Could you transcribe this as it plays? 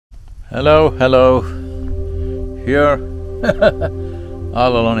Hello, hello. Here,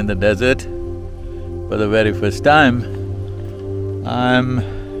 all alone in the desert. For the very first time,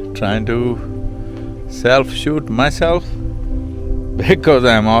 I'm trying to self-shoot myself. Because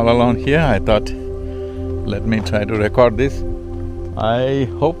I'm all alone here, I thought, let me try to record this. I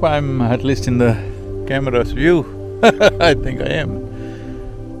hope I'm at least in the camera's view. I think I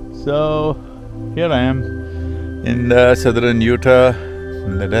am. So, here I am in the southern Utah,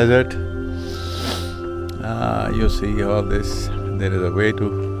 in the desert. You see all this, there is a way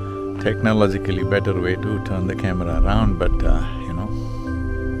to… technologically better way to turn the camera around, but I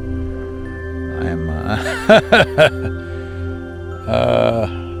am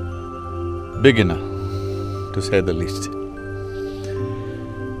a beginner, to say the least.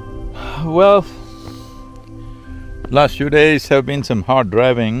 Well, last few days have been some hard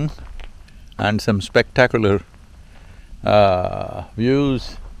driving and some spectacular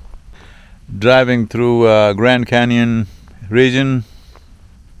views. Driving through Grand Canyon region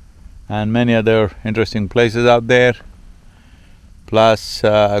and many other interesting places out there, plus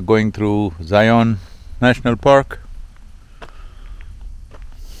going through Zion National Park,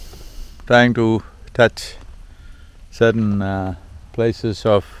 trying to touch certain places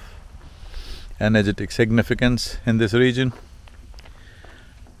of energetic significance in this region.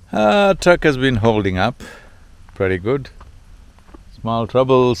 Truck has been holding up pretty good. Small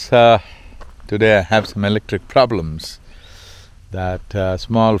troubles, today I have some electric problems. That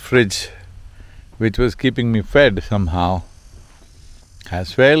small fridge which was keeping me fed somehow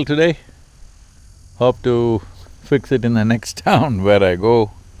has failed today. Hope to fix it in the next town where I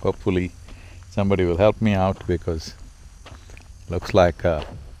go. Hopefully somebody will help me out because looks like the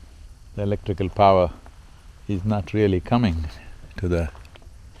electrical power is not really coming to the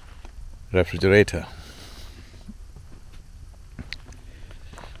refrigerator.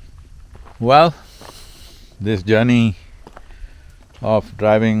 Well, this journey of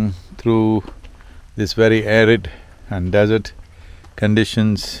driving through this very arid and desert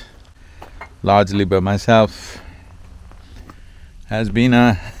conditions, largely by myself, has been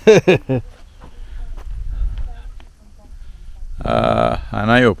an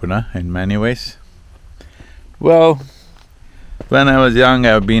eye-opener in many ways. Well, when I was young,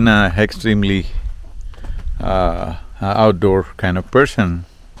 I've been an extremely outdoor kind of person.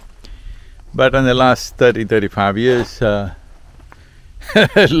 But in the last 35 years,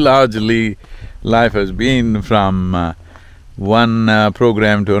 largely life has been from one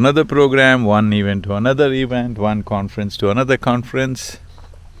program to another program, one event to another event, one conference to another conference,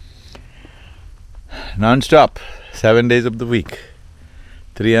 non-stop, 7 days of the week,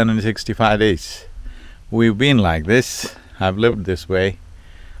 365 days. We've been like this, I've lived this way,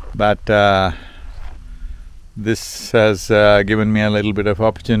 but this has given me a little bit of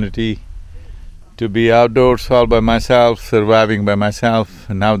opportunity to be outdoors all by myself, surviving by myself.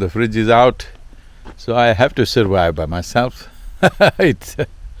 And now the fridge is out, so I have to survive by myself. It's…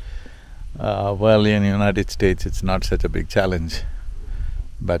 well, in the United States it's not such a big challenge,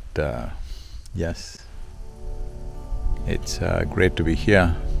 but yes, it's great to be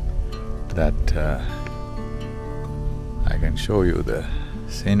here, that I can show you the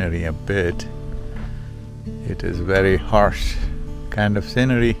scenery a bit. It is very harsh kind of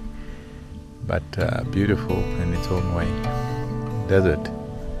scenery, but beautiful in its own way. Desert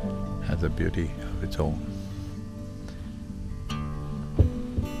has a beauty of its own.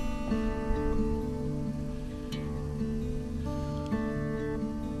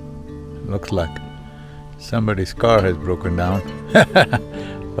 Looks like somebody's car has broken down.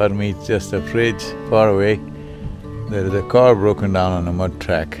 For me, it's just a fridge far away. There is a car broken down on a mud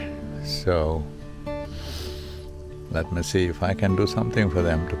track, so let me see if I can do something for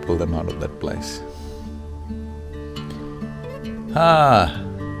them to pull them out of that place.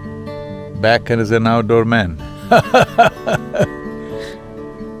 Back as an outdoor man.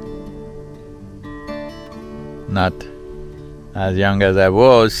 Not as young as I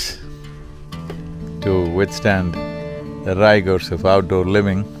was to withstand the rigors of outdoor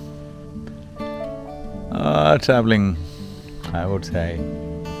living. Traveling, I would say,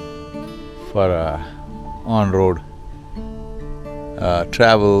 for a on-road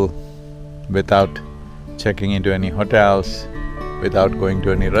travel without checking into any hotels, without going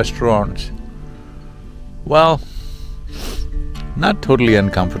to any restaurants. Well, not totally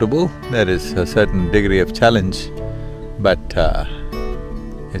uncomfortable, there is a certain degree of challenge, but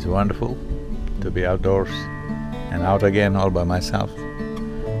it's wonderful to be outdoors and out again all by myself.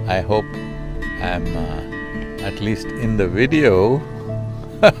 I hope I'm at least in the video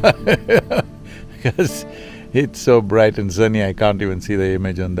because it's so bright and sunny, I can't even see the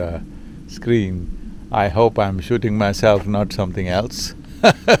image on the screen. I hope I'm shooting myself, not something else.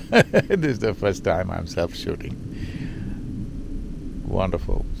 This is the first time I'm self-shooting.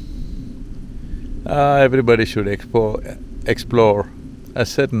 Wonderful. Everybody should explore a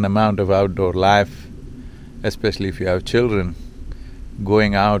certain amount of outdoor life, especially if you have children.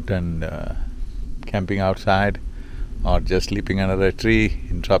 Going out and camping outside or just sleeping under a tree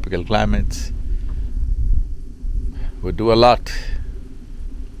in tropical climates would do a lot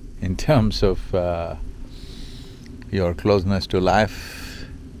in terms of your closeness to life,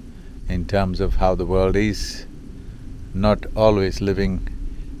 in terms of how the world is, not always living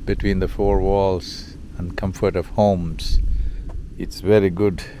between the four walls and comfort of homes. It's very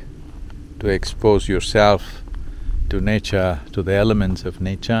good to expose yourself to nature, to the elements of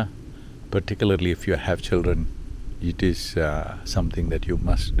nature, particularly if you have children. It is something that you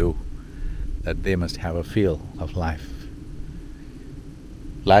must do, that they must have a feel of life.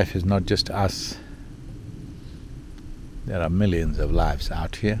 Life is not just us. There are millions of lives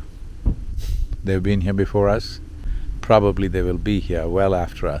out here. They've been here before us, probably they will be here well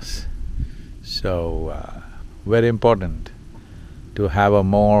after us. So, very important to have a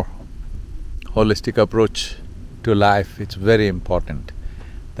more holistic approach to life. It's very important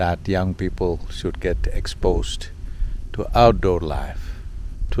that young people should get exposed to outdoor life,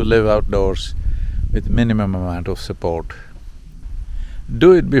 to live outdoors with minimum amount of support.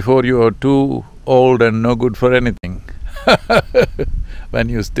 Do it before you are too old and no good for anything when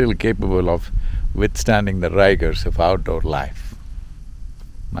you're still capable of withstanding the rigors of outdoor life.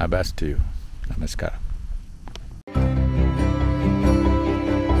 My best to you. Namaskar.